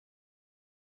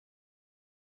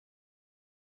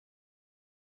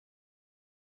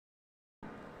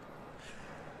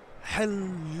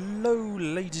Hello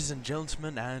ladies and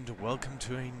gentlemen, and welcome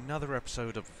to another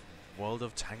episode of World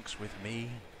of Tanks with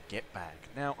me, Gitbag.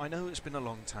 Now, I know it's been a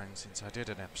long time since I did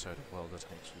an episode of World of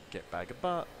Tanks with Gitbag,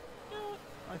 but you know,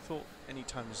 I thought any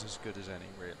time is as good as any,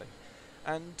 really.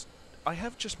 And I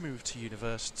have just moved to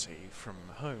university from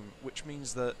home, which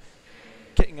means that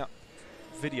getting up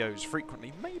videos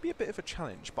frequently may be a bit of a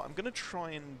challenge, but I'm going to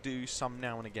try and do some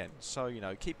now and again. So, you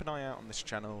know, keep an eye out on this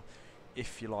channel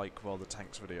if you like World of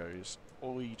Tanks videos,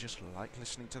 or you just like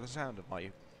listening to the sound of my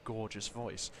gorgeous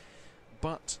voice.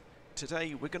 But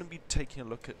today we're going to be taking a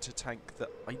look at a tank that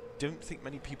I don't think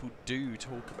many people do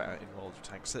talk about in World of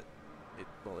Tanks.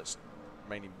 It's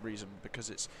mainly reason because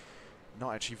it's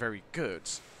not actually very good.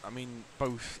 I mean,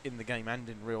 both in the game and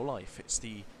in real life. It's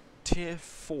the Tier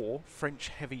 4 French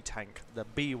heavy tank, the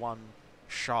B1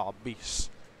 Char-Bis.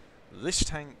 This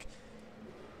tank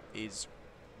is,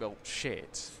 well,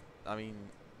 shit. I mean,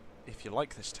 if you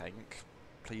like this tank,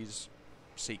 please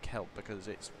seek help, because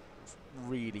it's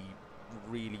really,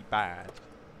 really bad.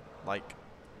 Like,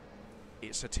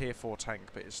 it's a Tier 4 tank,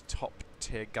 but its top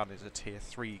tier gun is a Tier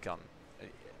 3 gun.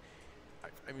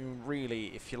 I mean,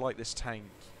 really, if you like this tank,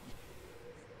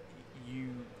 you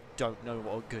don't know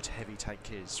what a good heavy tank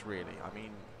is, really. I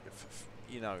mean,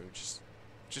 you know, just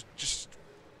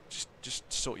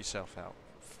sort yourself out,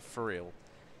 for real.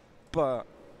 But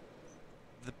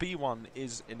the B1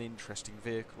 is an interesting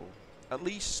vehicle, at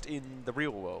least in the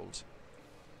real world.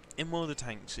 In World of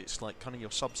Tanks, it's like kind of your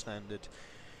substandard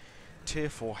Tier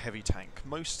 4 heavy tank.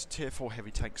 Most Tier 4 heavy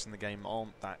tanks in the game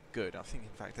aren't that good. I think, in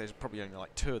fact, there's probably only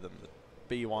like two of them, the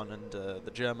B1 and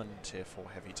the German Tier 4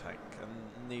 heavy tank, and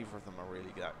neither of them are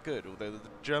really that good. Although the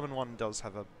German one does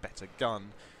have a better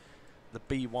gun, the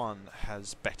B1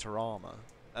 has better armour,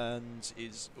 and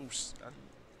is also...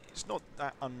 it's not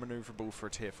that unmanoeuvrable for a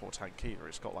Tier 4 tank either.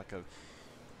 It's got like a,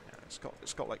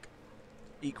 it's got like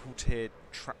equal tier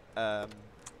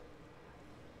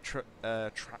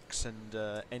tracks and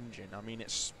engine. I mean,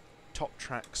 its top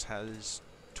tracks has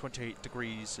 28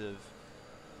 degrees of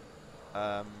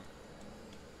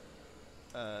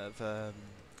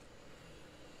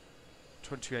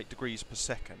 28 degrees per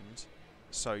second.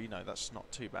 So, you know, that's not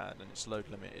too bad, and its load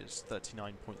limit is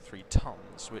 39.3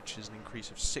 tons, which is an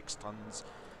increase of 6 tons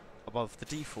above the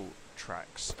default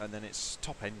tracks, and then its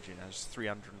top engine has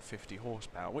 350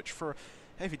 horsepower, which for a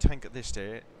heavy tank at this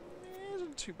tier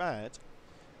isn't too bad.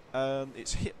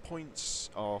 Its hit points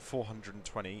are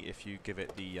 420 if you give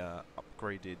it the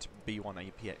upgraded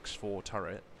B1 APX4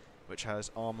 turret, which has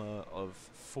armour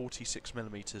of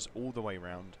 46mm all the way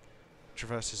round,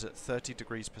 traverses at 30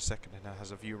 degrees per second, and has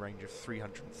a view range of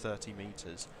 330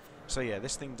 meters. So yeah,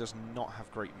 this thing does not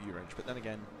have great view range, but then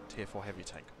again, Tier 4 heavy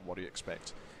tank, what do you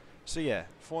expect? So yeah,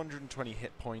 420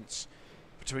 hit points,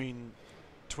 between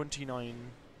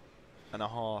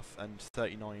 29.5 and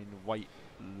 39 weight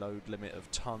load limit of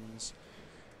tons,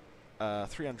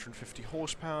 350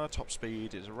 horsepower, top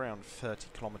speed is around 30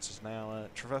 kilometers an hour,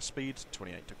 traverse speed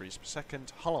 28 degrees per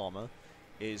second, hull armour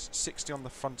is 60 on the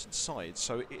front and side,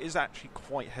 so it is actually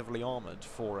quite heavily armoured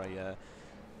for a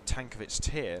tank of its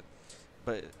tier,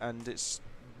 and its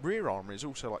rear armour is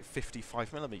also like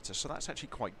 55mm, so that's actually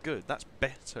quite good. That's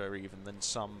better even than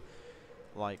some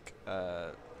like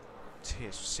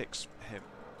Tier 6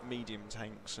 medium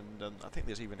tanks, and I think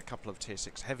there's even a couple of Tier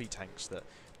 6 heavy tanks that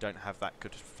don't have that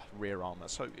good rear armour.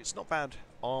 So it's not bad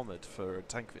armoured for a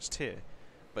tank of its tier,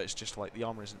 but it's just like the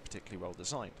armour isn't particularly well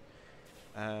designed.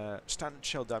 Standard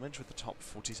shell damage with the top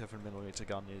 47mm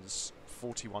gun is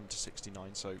 41 to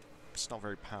 69, so it's not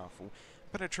very powerful.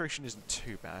 Penetration isn't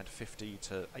too bad, 50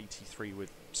 to 83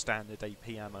 with standard AP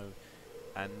ammo,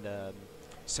 and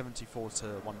 74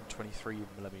 to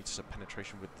 123mm of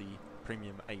penetration with the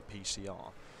premium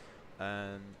APCR.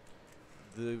 And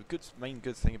the main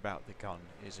good thing about the gun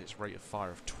is its rate of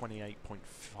fire of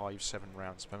 28.57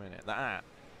 rounds per minute. That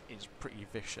is pretty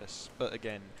vicious, but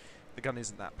again, the gun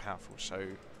isn't that powerful,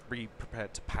 so be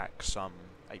prepared to pack some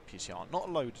APCR. Not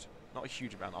a load, not a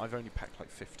huge amount. I've only packed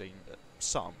like 15, but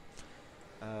some.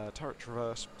 Turret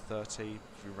traverse 30, view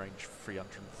range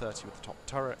 330 with the top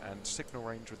turret, and signal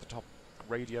range with the top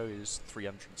radio is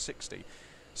 360.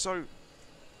 So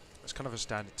it's kind of a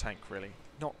standard tank, really.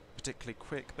 Not particularly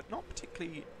quick, but not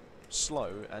particularly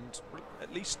slow, and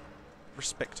at least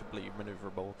respectably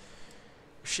manoeuvrable.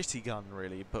 Shitty gun,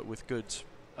 really, but with good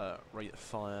rate of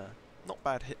fire. Not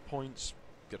bad hit points,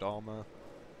 good armour.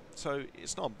 So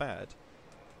it's not bad.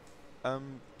 But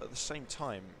at the same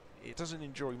time, it doesn't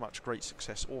enjoy much great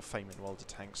success or fame in World of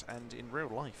Tanks, and in real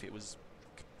life it was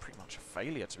pretty much a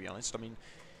failure, to be honest. I mean,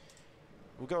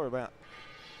 we'll go about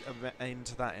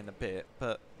into that in a bit,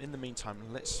 but in the meantime,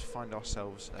 let's find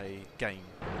ourselves a game.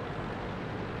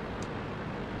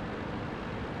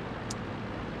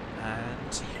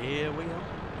 And here we are,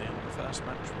 in the first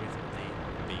match with the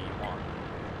B1.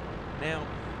 Now,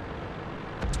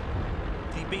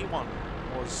 the B1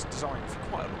 was designed for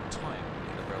quite a long time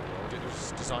in the real world. It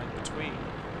was designed between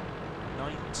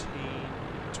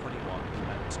 1921 and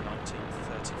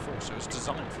 1934, so it was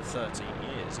designed for 13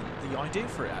 years. And the idea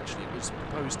for it actually was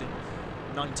proposed in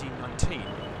 1919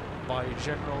 by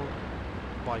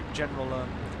General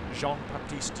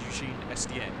Jean-Baptiste Eugène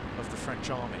Estienne of the French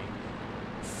Army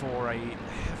for a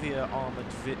heavier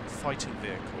armoured fighting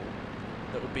vehicle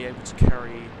that would be able to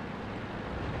carry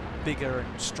bigger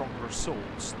and stronger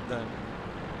assaults than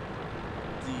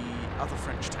the other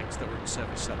French tanks that were in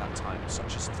service at that time,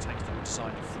 such as the tanks that were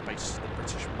designed for the basis of the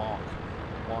British Mark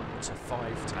 1 to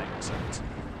 5 tanks, and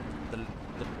the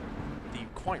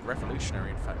quite revolutionary,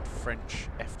 in fact, French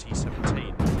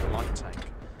FT-17 light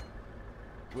tank,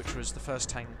 which was the first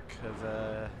tank of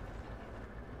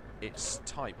its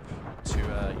type to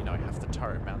you know, have the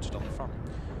turret mounted on the front.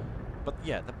 But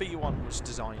yeah, the B1 was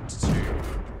designed to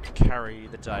carry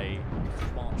the day,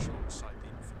 march alongside the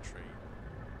infantry,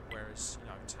 whereas, you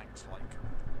know, tanks like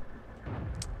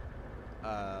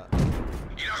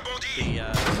the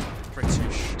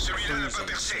British cruisers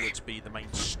would be the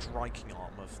main striking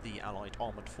arm of the Allied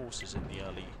armoured forces in the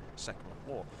early Second World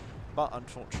War. But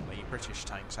unfortunately, British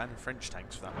tanks and French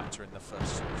tanks, for that matter, in the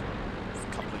first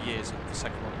couple of years of the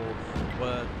Second World War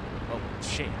were, well,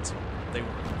 shit. They were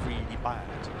really bad.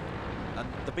 And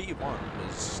the B1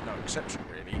 was no exception,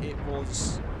 really.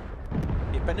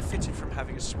 It benefited from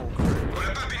having a small crew.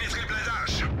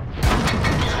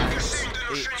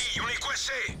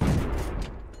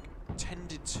 It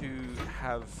tended to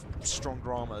have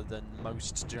stronger armour than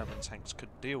most German tanks could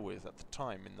deal with at the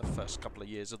time in the first couple of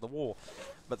years of the war.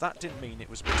 But that didn't mean it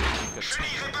was a particularly good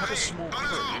tank. It had a small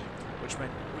crew, which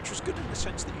was good in the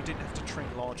sense that you didn't have to train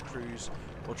large crews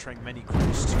or train many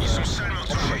crews to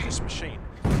operate this machine.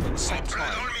 But at the same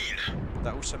time,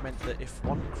 that also meant that if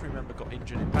one crew member got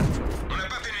injured in battle,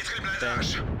 then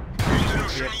he had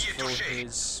to fill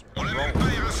his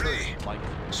role through. Like,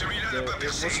 it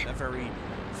wasn't a very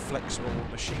flexible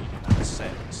machine in that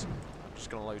sense. I'm just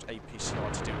going to load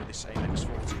APCR to deal with this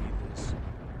AMX-40. There's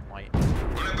my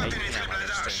APM is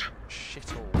doing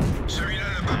shit all.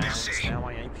 And now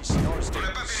my APCR is doing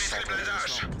sod all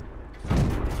as well.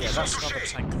 Yeah, that's another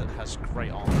tank that has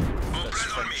great armour that's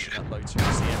French and at low tier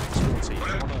is the MX-40. If you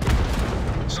want a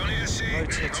low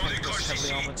tier tank that's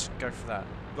heavily armoured, go for that.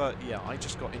 But yeah, I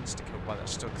just got insta-killed by that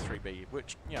Stug 3B,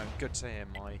 which, you know, good to hear.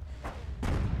 My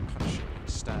kind of ship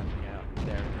is standing out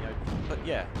there in the open. But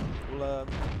yeah,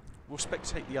 we'll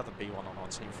spectate the other B1 on our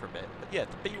team for a bit. But yeah,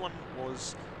 the B1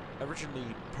 was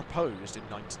originally proposed in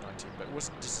 1919, but it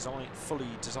wasn't fully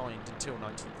designed until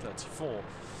 1934.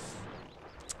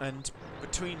 And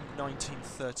between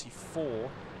 1934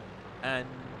 and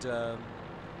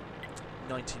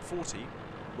 1940,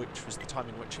 which was the time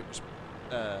in which it was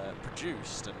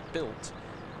produced and built,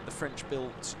 the French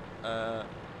built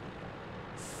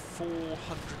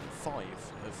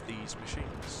 405 of these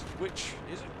machines, which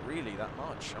isn't really that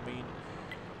much. I mean,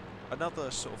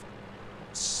 another sort of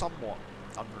somewhat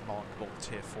unremarkable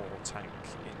Tier 4 tank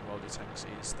in World of Tanks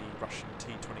is the Russian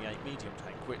T-28 medium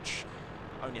tank, which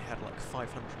only had like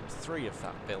 503 of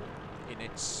that built in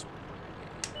its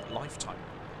lifetime.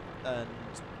 And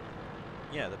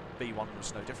yeah, the B1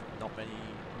 was no different. Not many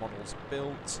models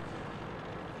built,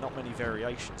 not many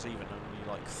variations even, only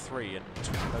like 3, and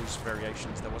between those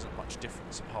variations there wasn't much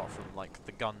difference apart from like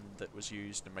the gun that was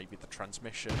used and maybe the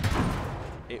transmission.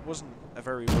 It wasn't a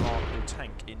very reliable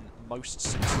tank in most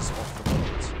senses of the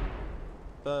world,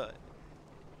 but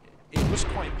it was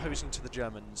quite imposing to the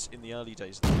Germans in the early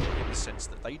days of the war in the sense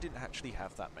that they didn't actually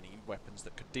have that many weapons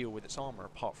that could deal with its armour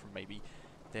apart from maybe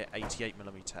their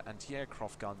 88mm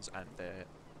anti-aircraft guns and their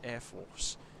Air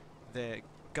Force. Their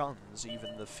guns,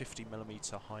 even the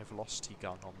 50mm high-velocity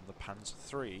gun on the Panzer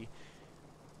III,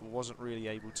 wasn't really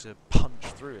able to punch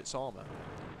through its armour.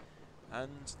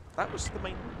 And that was the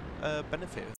main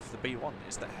benefit of the B1,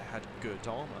 is that it had good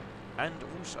armour. And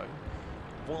also,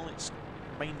 while its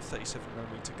main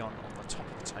 37mm gun on the top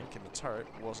of the tank in the turret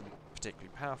wasn't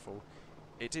particularly powerful,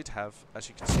 it did have, as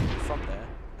you can see in the front there,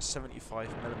 a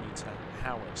 75mm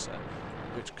howitzer,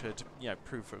 which could, you know,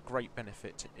 prove a great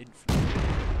benefit to infantry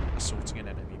assaulting an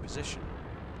enemy position.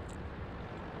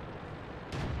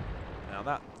 Now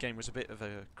that game was a bit of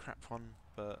a crap one,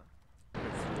 but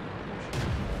hopefully.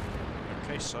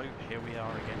 Okay, so here we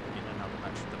are again in another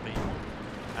match with the B1.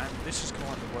 And this is kind of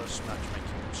like the worst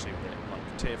matchmaking you'll see with it, like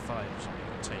tier 5s on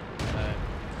your team.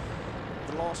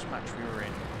 The last match we were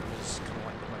in was kind of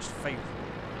like the most favourable,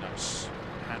 you know, a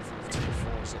handful of tier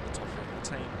 4s at the top of the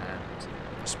team and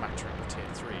a smattering of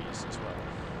tier 3s as well.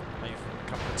 Maybe a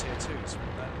couple of tier 2s.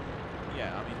 But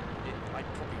yeah, I mean, I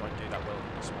probably won't do that well in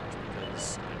this match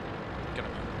because I'm going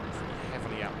to be pretty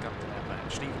heavily outgunned in that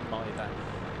match, even by that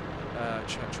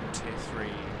Churchill tier 3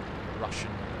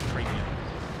 Russian premium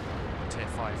tier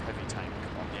 5 heavy tank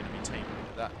on the enemy team.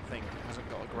 That thing hasn't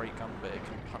got a great gun, but it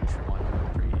can punch through my armor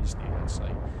pretty easily, I'd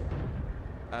say.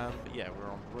 But yeah, we're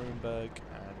on Ruinberg,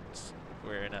 and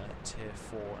we're in a tier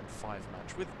 4 and 5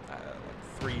 match with like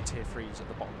 3 tier 3s at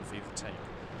the bottom of either team.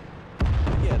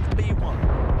 But yeah, the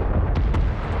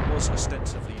B1 was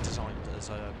ostensibly designed as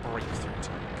a breakthrough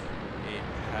tank. It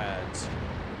had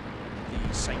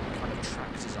the same kind of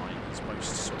track design as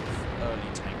most sort of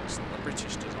early tanks that the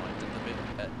British designed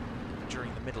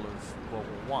during the middle of World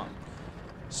War I.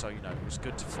 So, you know, it was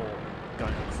good for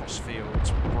going across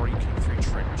fields, breaking through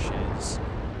trenches,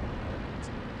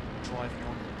 driving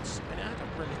onwards, and it had a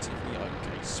relatively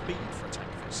okay speed for a tank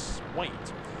of its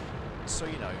weight. So,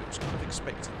 you know, it was kind of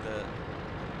expected that,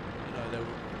 you know, there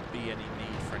wouldn't be any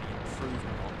need for any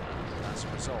improvement on that. And as a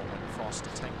result, when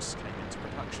faster tanks came into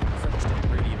production, the French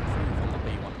didn't really improve on the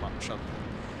B1 much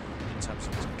in terms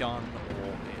of its gun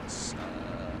or its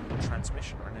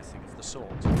transmission or anything of the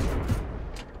sort.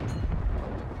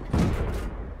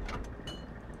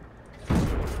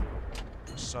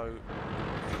 So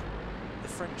the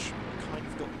French kind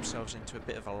of got themselves into a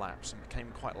bit of a lapse and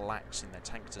became quite lax in their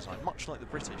tank design, much like the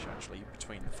British actually,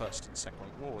 between the First and Second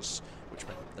World Wars, which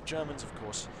meant that the Germans, of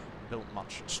course, built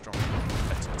much stronger and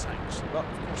better tanks. But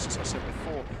of course, as I said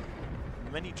before,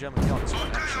 many German guns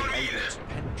weren't actually able to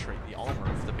penetrate the armour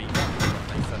of the B1 when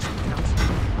they first encountered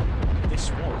it. This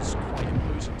was quite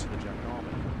imposing to the German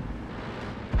army,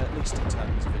 at least in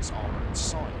terms of its armour and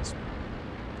size.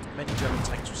 Many German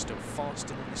tanks were still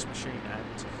faster than this machine,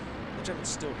 and the Germans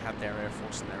still had their Air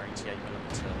Force and their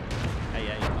 88mm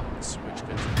AA guns, which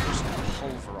could just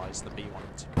pulverise the B1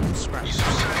 into scratch.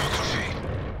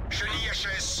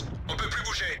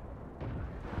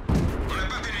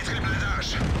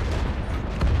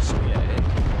 So yeah,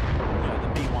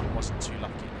 the B1 wasn't too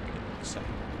lucky in the beginning of the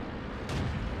second.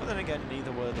 But then again,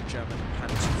 neither were the German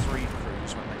Panzer III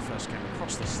crews when they first came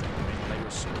across this thing. I mean, they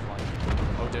were sort of like,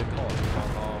 oh dear God,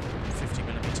 while our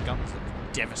 50mm guns that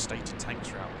devastated tanks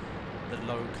throughout the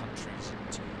Low Countries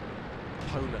and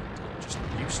Poland are just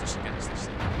useless against this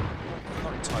thing.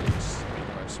 Not entirely, this I mean,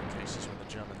 there were some cases when the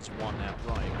Germans won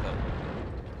outright, but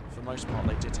for the most part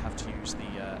they did have to use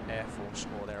the Air Force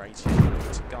or their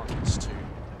 88mm guns to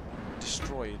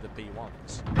destroy the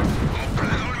B1s,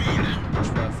 which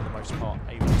were for the most part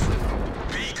able to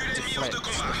deflect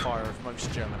the fire of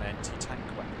most German anti-tank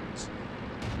weapons.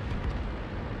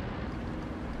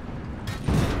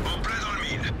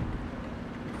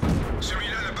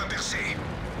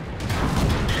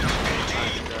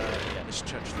 Yeah, this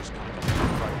Churchill is kind of got the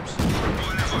ropes.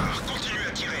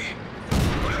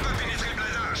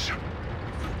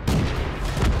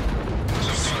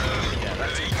 Yeah,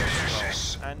 that did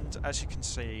well. And as you can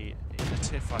see, in the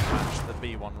tier 5 match, the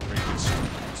B1 really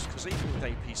struggles, because even with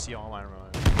APCR ammo,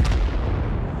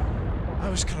 I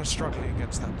was kind of struggling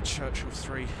against that Churchill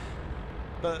 3.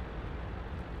 But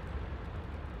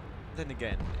then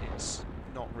again, it's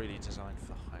not really designed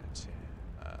for higher tier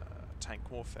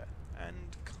tank warfare,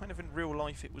 and kind of in real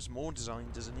life it was more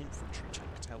designed as an infantry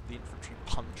tank to help the infantry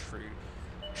punch through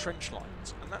trench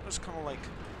lines, and that was kind of like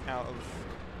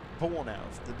born out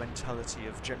of the mentality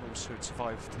of generals who had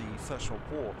survived the First World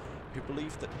War, who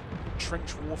believed that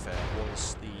trench warfare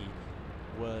was the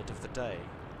word of the day.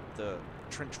 The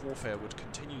trench warfare would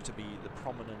continue to be the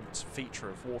prominent feature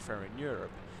of warfare in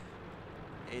Europe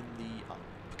in the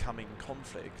upcoming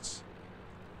conflict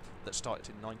that started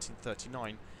in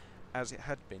 1939, as it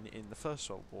had been in the First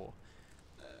World War.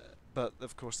 But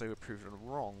of course they were proven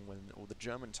wrong when all the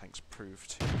German tanks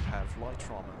proved to have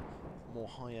lighter armour, more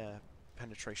higher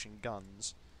penetration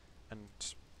guns,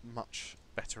 and much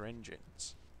better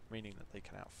engines, meaning that they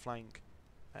can outflank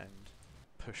and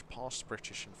push past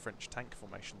British and French tank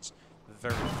formations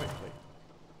very quickly.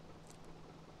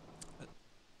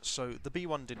 So the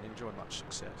B1 didn't enjoy much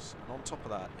success, and on top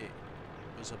of that it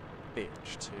was a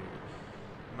bitch to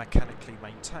mechanically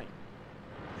maintain.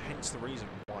 Hence the reason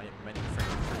why many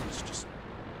French crews just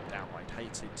outright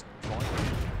hated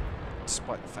driving,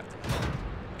 despite the fact that it had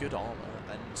good armour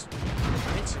and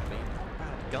admittedly not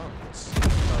bad guns.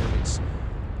 So its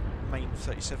main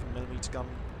 37mm gun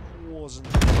wasn't,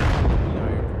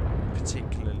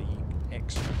 particularly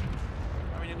excellent.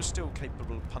 I mean, was still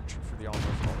capable of punching through the armour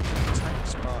of a lot of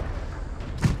tanks, but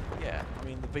yeah, I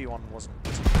mean, the B1 wasn't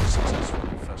particularly successful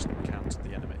when we first encountered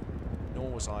the enemy, nor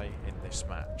was I in this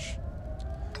match.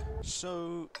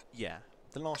 So, yeah,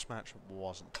 the last match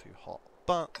wasn't too hot,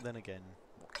 but then again,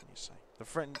 what can you say? The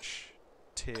French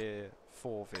Tier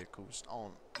 4 vehicles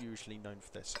aren't usually known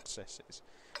for their successes,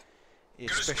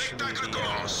 especially the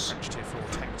French Tier 4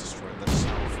 tank destroyer, the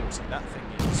Somme. That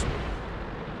thing is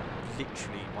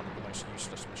literally one of the most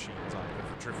useless machines I've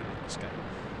ever driven in this game.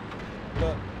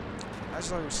 But,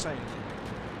 as I was saying,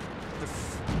 the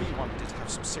B1 did have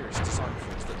some serious design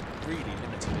flaws that really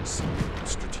limited its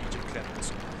strategic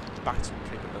and battle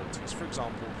capabilities. For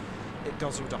example, it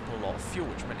guzzled up a lot of fuel,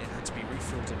 which meant it had to be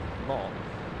refilled in a lot,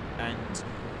 and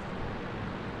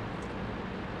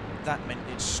that meant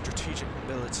its strategic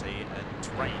mobility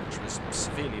and range was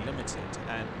severely limited,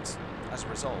 and as a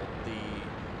result, the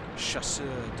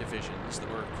chasseur divisions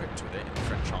that were equipped with it in the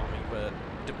French army were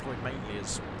deployed mainly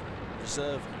as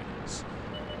reserve units.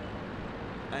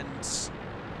 And,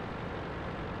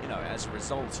 you know, as a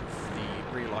result of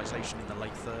the realisation in the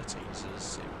late 30s,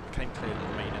 as it became clear that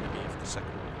the main enemy of the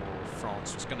Second World War of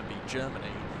France was going to be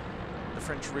Germany, the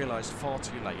French realised far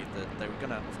too late that they were going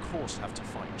to, of course, have to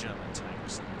fight German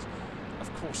tanks. And,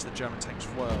 of course, the German tanks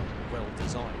were well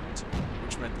designed,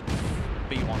 which meant that the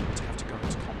B1 would have to go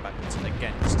into combat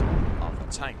against other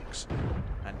tanks.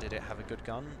 And did it have a good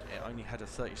gun? It only had a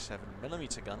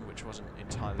 37mm gun, which wasn't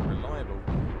entirely reliable.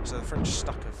 So the French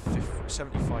stuck a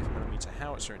 75mm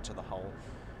howitzer into the hull,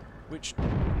 which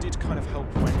did kind of help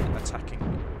when attacking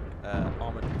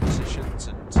armoured positions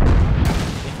and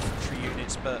infantry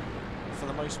units, but for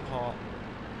the most part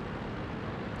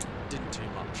didn't do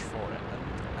much for it.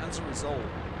 And as a result,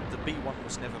 the B1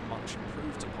 was never much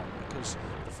improved upon because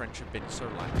the French had been so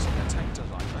lax in their tank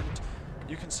design. And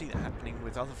you can see that happening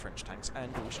with other French tanks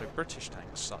and also British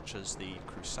tanks, such as the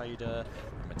Crusader,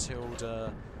 the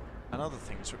Matilda, and other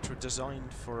things which were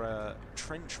designed for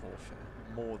trench warfare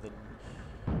more than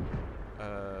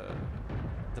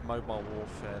the mobile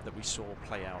warfare that we saw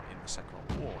play out in the Second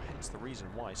World War. Hence the reason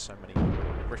why so many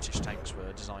British tanks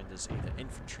were designed as either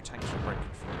infantry tanks for breaking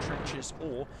through the trenches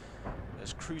or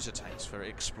as cruiser tanks for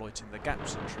exploiting the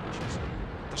gaps in trenches.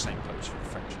 The same goes for the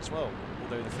French as well,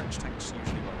 although the French tanks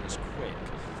usually weren't as quick.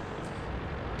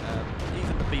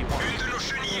 Even the B1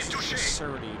 wasn't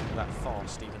necessarily that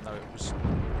fast, even though it was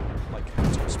like a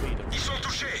top speed of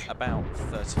about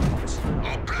 30 knots an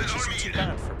hour, which isn't too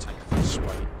bad for a tank this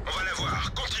way.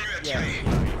 Yeah, you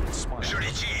know, even Smile wasn't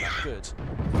that good.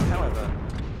 However,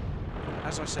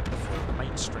 as I said before, the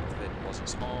main strength of it was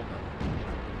its armour.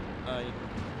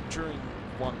 During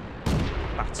one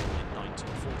battle in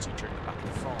 1940, during the Battle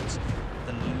of France,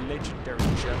 the legendary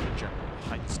German general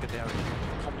Heinz Guderian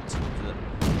commented that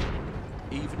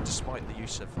even despite the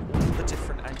use of all the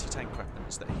different anti-tank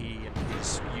weapons that he and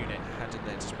his unit had at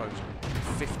their disposal,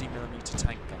 50mm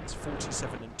tank guns,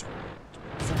 47mm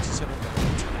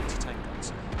anti-tank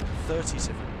guns,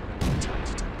 37mm anti-tank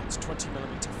guns,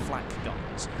 20mm flak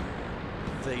guns,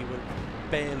 they were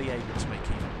barely able to make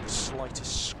even the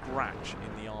slightest scratch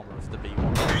in the armour of the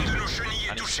B1.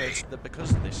 And he said that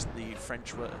because of this, the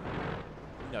French were,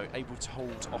 you know, able to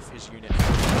hold off his unit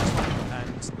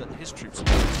and that his troops were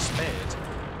despaired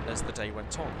as the day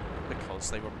went on because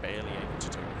they were barely able to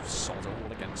do sod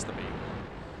all against the B1.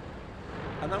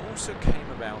 And that also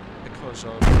came about because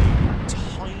of the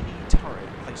tiny turret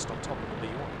placed on top of the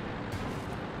B1.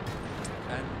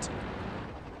 And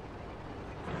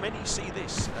many see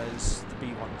this as the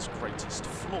B1's greatest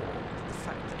flaw, the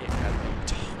fact that it had a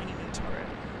tiny turret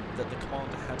that the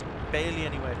commander had barely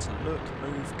anywhere to look,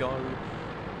 move, go,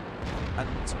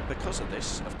 and because of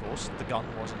this, of course, the gun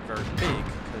wasn't very big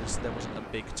because there wasn't a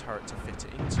big turret to fit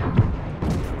it into.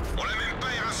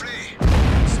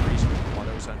 That's the reason why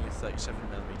there was only a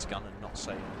 37mm gun and not,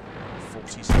 say, a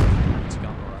 47mm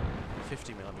gun or a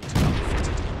 50mm gun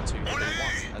fitted into the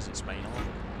B1 as its main arm.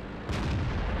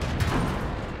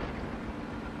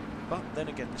 But then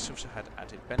again, this also had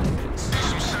added benefits.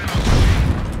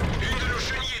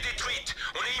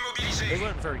 They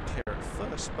weren't very clear at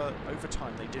first, but over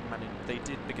time they did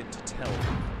begin to tell,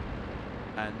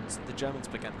 and the Germans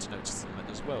began to notice them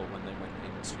as well when they went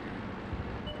into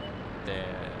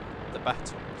the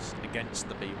battles against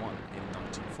the B1 in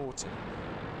 1940.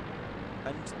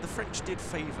 And the French did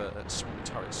favour small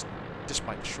turrets,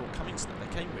 despite the shortcomings that they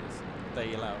came with.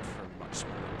 They allowed for much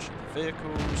smaller and cheaper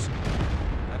vehicles.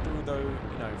 And although,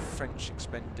 you know, French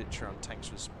expenditure on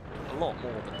tanks was a lot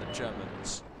more than the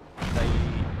Germans, they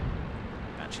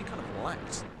actually kind of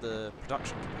lacked the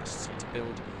production capacity to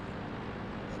build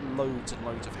loads and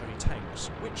loads of heavy tanks,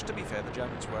 which, to be fair, the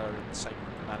Germans were in the same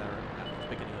manner at the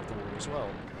beginning of the war as well.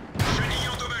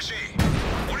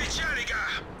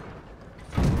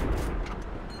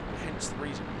 Hence the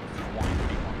reason why the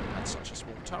B1 had such a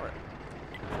small turret.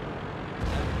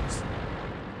 And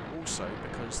also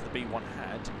because the B1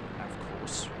 had, of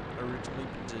course, originally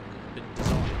been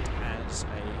designed as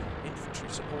a infantry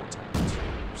support tank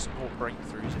to support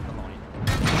breakthroughs in the line.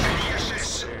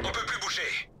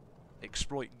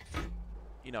 Exploit,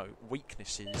 you know,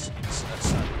 weaknesses at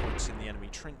certain points in the enemy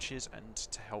trenches and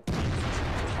to help the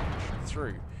infantry punch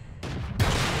through.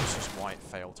 This is why it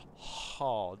failed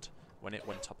hard when it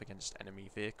went up against enemy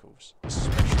vehicles,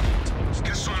 especially in tanks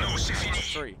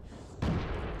 3.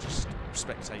 Just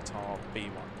spectate our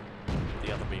B1,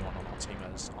 the other B1 on our team,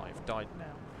 as I've died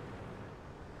now.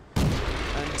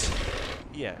 And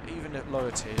yeah, even at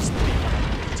lower tiers, the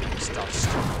B1 tanks does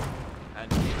struggle.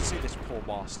 And you can see this poor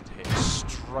bastard here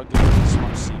struggling as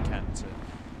much as he can to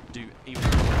do even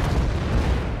the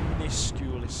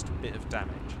minusculest bit of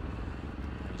damage.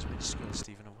 Is minusculest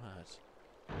even a word?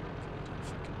 I don't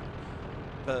fucking know.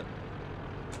 But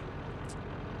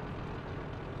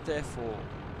therefore,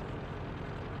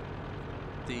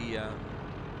 the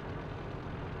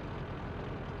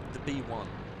B1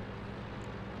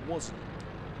 wasn't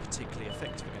particularly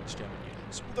effective against German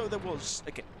units, although there was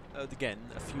again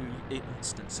a few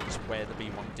instances where the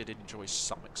B1 did enjoy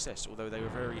some success, although they were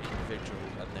very individual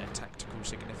and their tactical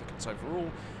significance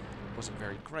overall wasn't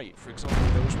very great. For example,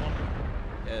 there was one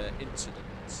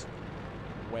incident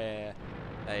where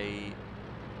a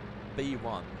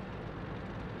B1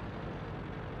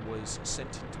 was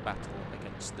sent into battle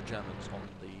against the Germans on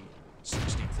the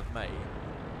 16th of May.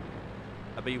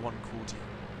 A B1 called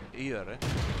Ihre,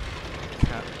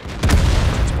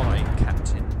 by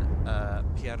Captain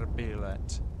Pierre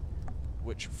Billet,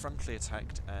 which frontally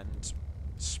attacked and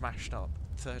smashed up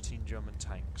 13 German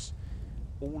tanks,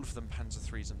 all of them Panzer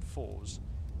IIIs and IVs,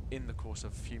 in the course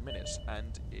of a few minutes,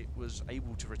 and it was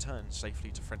able to return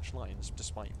safely to French lines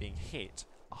despite being hit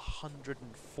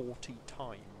 140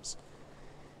 times.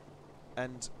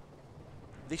 And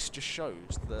this just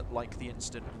shows that, like the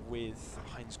incident with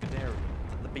Heinz Guderian,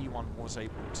 that the B1 was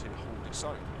able to hold its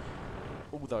own,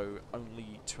 although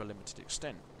only to a limited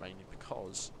extent, mainly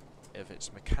because of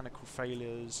its mechanical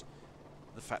failures,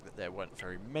 the fact that there weren't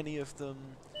very many of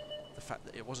them, the fact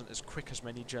that it wasn't as quick as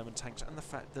many German tanks, and the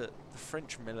fact that the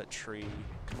French military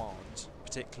command,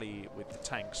 particularly with the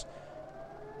tanks,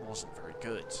 wasn't very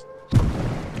good.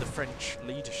 The French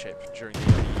leadership during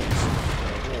the early years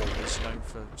of the war was known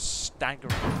for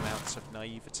staggering amounts of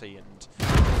naivety and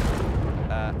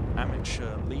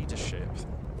amateur leadership,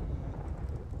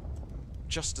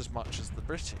 just as much as the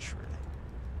British,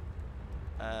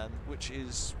 really. Which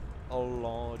is a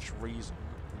large reason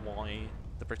why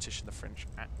the British and the French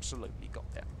absolutely got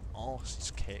their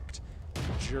arses kicked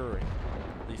during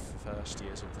the first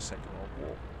years of the Second World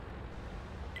War.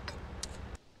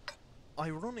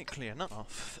 Ironically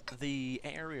enough, the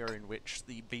area in which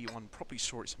the B1 probably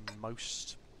saw its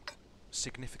most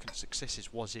significant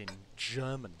successes was in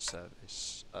German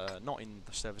service, not in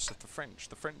the service of the French.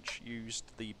 The French used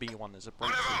the B1 as a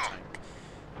breakthrough tank,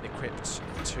 equipped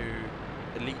to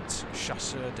elite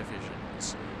chasseur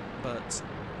divisions, but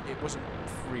it wasn't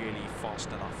really fast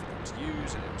enough for them to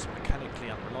use, and it was mechanically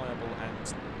unreliable,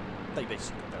 and they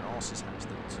basically got their arses handed to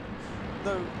them.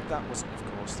 Though that wasn't, of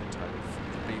course, entirely for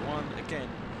the B1. Again,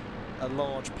 a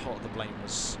large part of the blame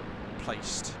was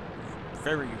placed,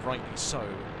 very rightly so,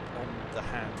 on the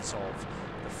hands of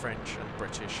the French and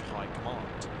British High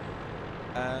Command.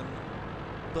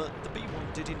 But the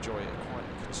B1 did enjoy quite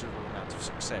a considerable amount of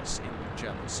success in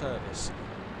German service.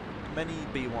 Many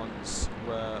B1s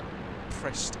were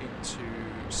pressed into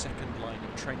second-line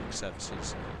training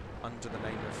services under the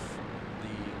name of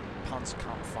the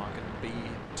Panzerkampfwagen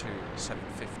B2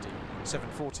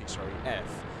 740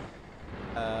 F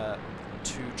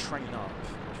to train up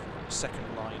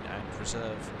second-line and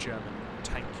reserve German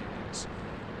tank units,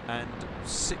 and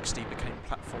 60 became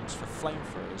platforms for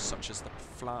flamethrowers such as the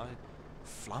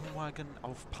Flammwagen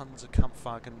auf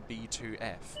Panzerkampfwagen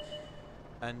B2F,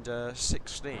 and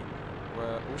 16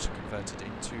 were also converted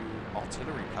into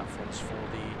artillery platforms for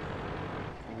the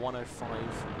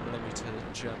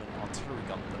 105mm German artillery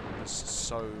gun that was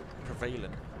so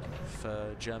prevalent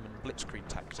for German blitzkrieg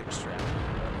tactics throughout the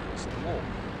early years of the war.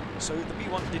 So the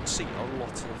B1 did see a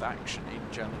lot of action in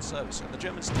German service, and the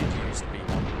Germans did use the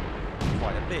B1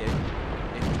 quite a bit,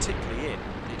 particularly in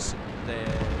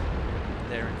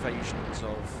their invasions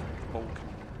of the Balkan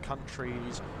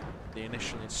countries, the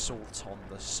initial assault on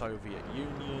the Soviet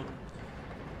Union.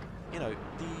 You know,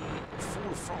 the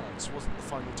fall of France wasn't the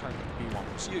final time that the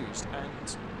B1 was used,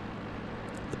 and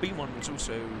the B1 was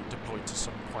also deployed to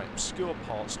some quite obscure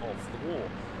parts of the war.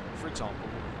 For example,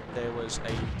 there was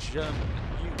a German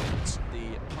unit,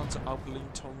 the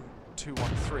Panzerabteilung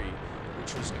 213,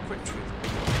 which was equipped with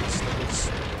B1s that was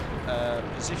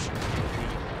positioned in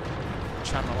the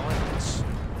Channel Islands,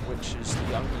 which is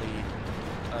the only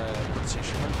British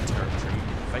home territory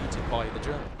invaded by the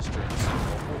Germans during the Second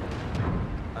World War.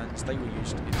 And they were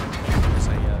used as a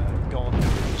guard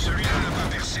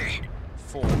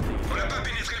for the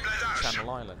Channel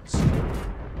Islands.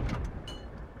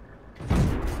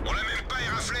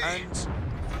 And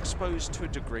I suppose to a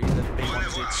degree that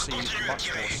B1 did see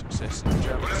much more success in the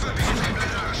German service than the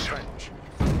French.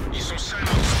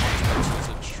 As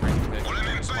a training vehicle,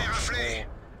 it was much more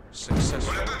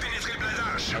successful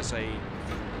as a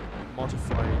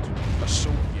modified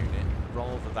assault unit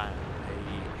rather than a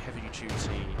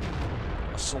heavy-duty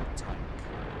assault tank.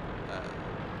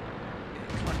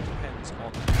 It kind of depends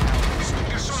on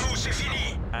how it's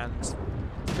used, and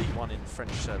the B1 in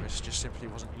French service just simply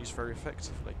wasn't used very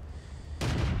effectively.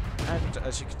 And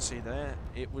as you can see there,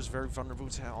 it was very vulnerable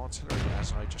to artillery,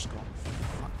 as I just got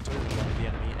fucked over by the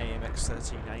enemy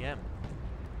AMX-13AM.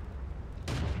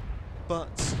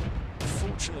 But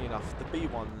fortunately enough, the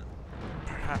B1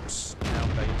 perhaps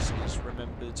nowadays is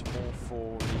remembered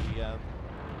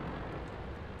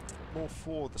more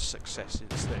for the successes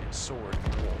that it saw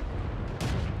in the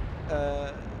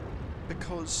war,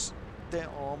 because there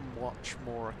are much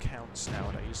more accounts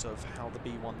nowadays of how the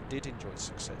B1 did enjoy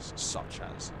success, such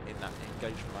as in that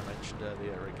engagement I mentioned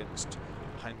earlier against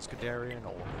Heinz Guderian,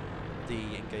 or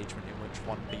the engagement in which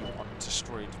one B1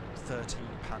 destroyed 13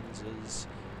 panzers,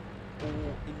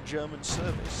 or in German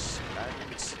service.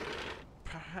 And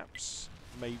perhaps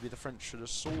maybe the French should have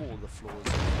saw the flaws of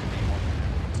the B1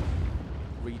 and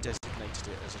redesignated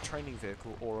it as a training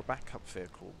vehicle or a backup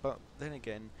vehicle, but then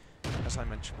again, as I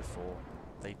mentioned before,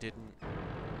 they didn't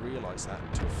realise that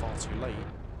until far too late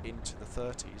into the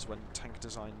 30s, when tank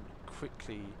design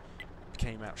quickly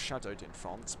became outshadowed in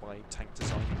France by tank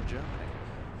design in Germany.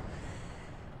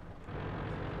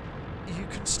 You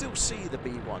can still see the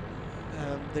B1.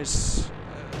 There's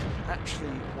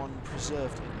actually one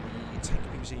preserved in the Tank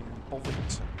Museum in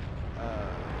Bovington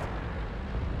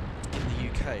in the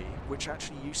UK, which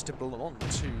actually used to belong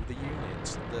to the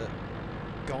unit that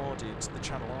guarded the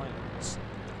Channel Islands,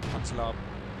 the Panzerabteilung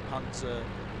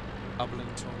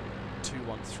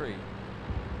 213,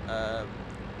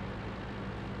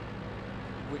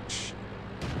 which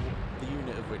the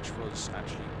unit of which was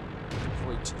actually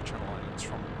deployed to the Channel Islands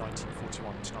from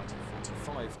 1941 to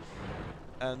 1945.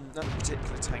 And that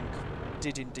particular tank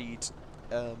did indeed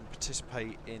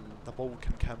participate in the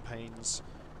Balkan campaigns,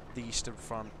 the Eastern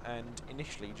Front, and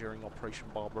initially during Operation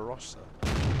Barbarossa.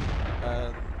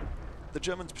 The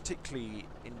Germans particularly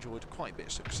enjoyed quite a bit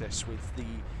of success with the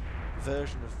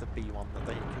version of the B1 that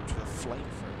they equipped with a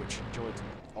flamethrower, which enjoyed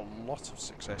a lot of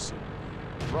success in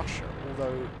Russia,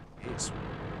 although its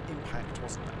impact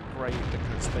wasn't that great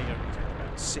because they only had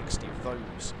about 60 of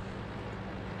those.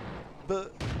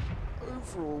 But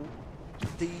overall,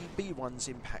 the B1's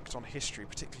impact on history,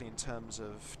 particularly in terms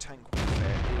of tank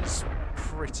warfare, is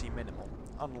pretty minimal.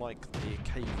 Unlike the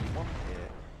KV-1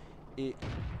 here, it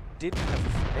didn't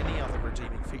have any other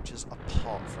redeeming features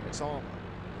apart from its armour.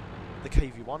 The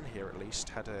KV-1 here at least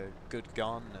had a good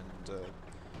gun and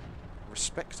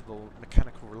respectable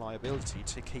mechanical reliability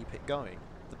to keep it going.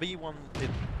 The B1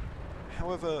 didn't.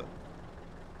 However,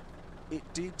 it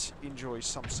did enjoy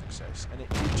some success, and it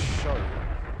did show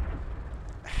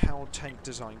how tank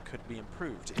design could be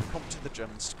improved. It prompted the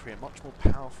Germans to create much more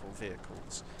powerful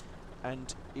vehicles,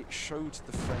 and it showed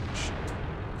the French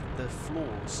the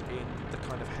flaws in the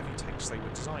kind of heavy tanks they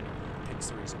were designing, hence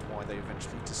the reason why they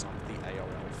eventually designed the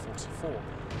ARL-44,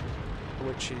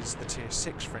 which is the Tier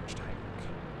 6 French tank,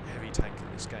 heavy tank in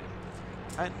this game.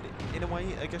 And in a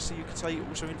way, I guess you could say it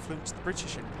also influenced the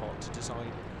British in part to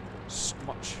design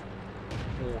much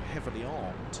more heavily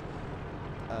armed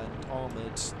and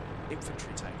armoured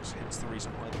infantry tanks, hence the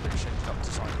reason why the British ended up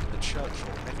designing the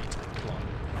Churchill heavy tank line.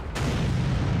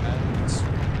 And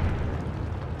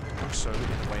also, in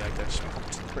a way, I guess,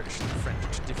 prompted the British and the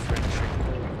French to differentiate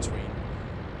more between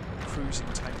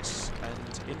cruising tanks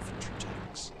and infantry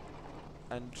tanks,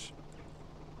 and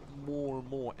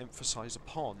more emphasise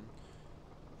upon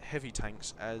heavy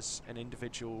tanks as an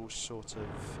individual sort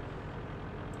of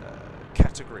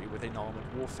category within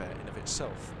armoured warfare in of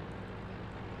itself.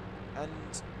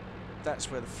 And that's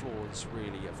where the flaws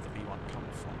really of the B1 come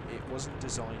from. It wasn't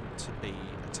designed to be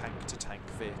a tank-to-tank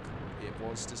vehicle. It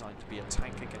was designed to be a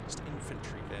tank against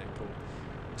infantry vehicle,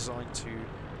 designed to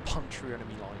punch through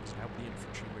enemy lines and help the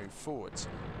infantry move forwards.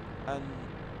 And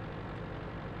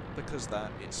because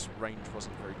that, its range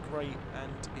wasn't very great,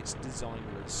 and its design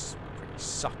was pretty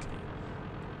sucky.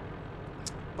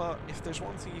 But if there's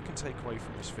one thing you can take away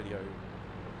from this video,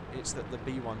 it's that the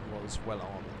B1 was well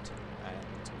armoured,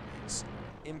 and its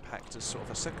impact as sort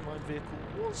of a second line vehicle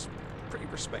was pretty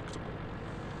respectable.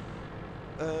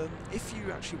 If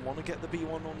you actually want to get the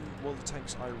B1 on World of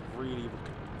Tanks, I really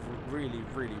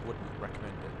wouldn't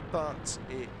recommend it. But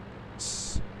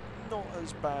it's not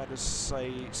as bad as,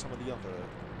 say, some of the other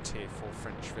Tier 4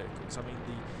 French vehicles. I mean,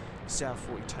 the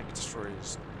CR-40 tank destroyer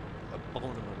is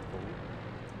abominable,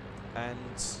 and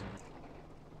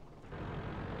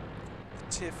the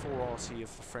Tier 4 RT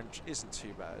of the French isn't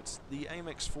too bad. The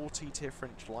AMX-40 Tier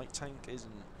French light tank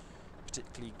isn't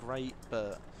particularly great,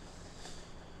 but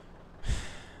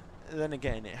then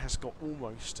again, it has got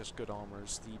almost as good armour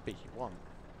as the B1.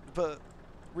 But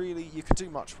really, you could do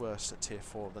much worse at Tier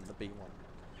 4 than the B1.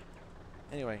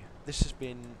 Anyway, this has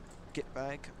been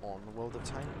Gitbag on World of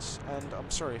Tanks, and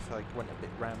I'm sorry if I went a bit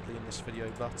rambly in this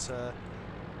video, but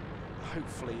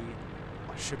hopefully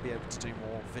I should be able to do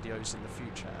more videos in the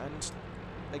future. And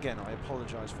again, I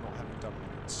apologise for not having done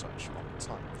one in such a long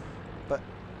time. But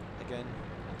again,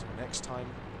 until next time,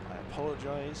 I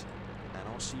apologise, and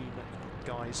I'll see you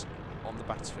guys on the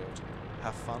battlefield.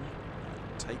 Have fun,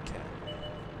 and take care.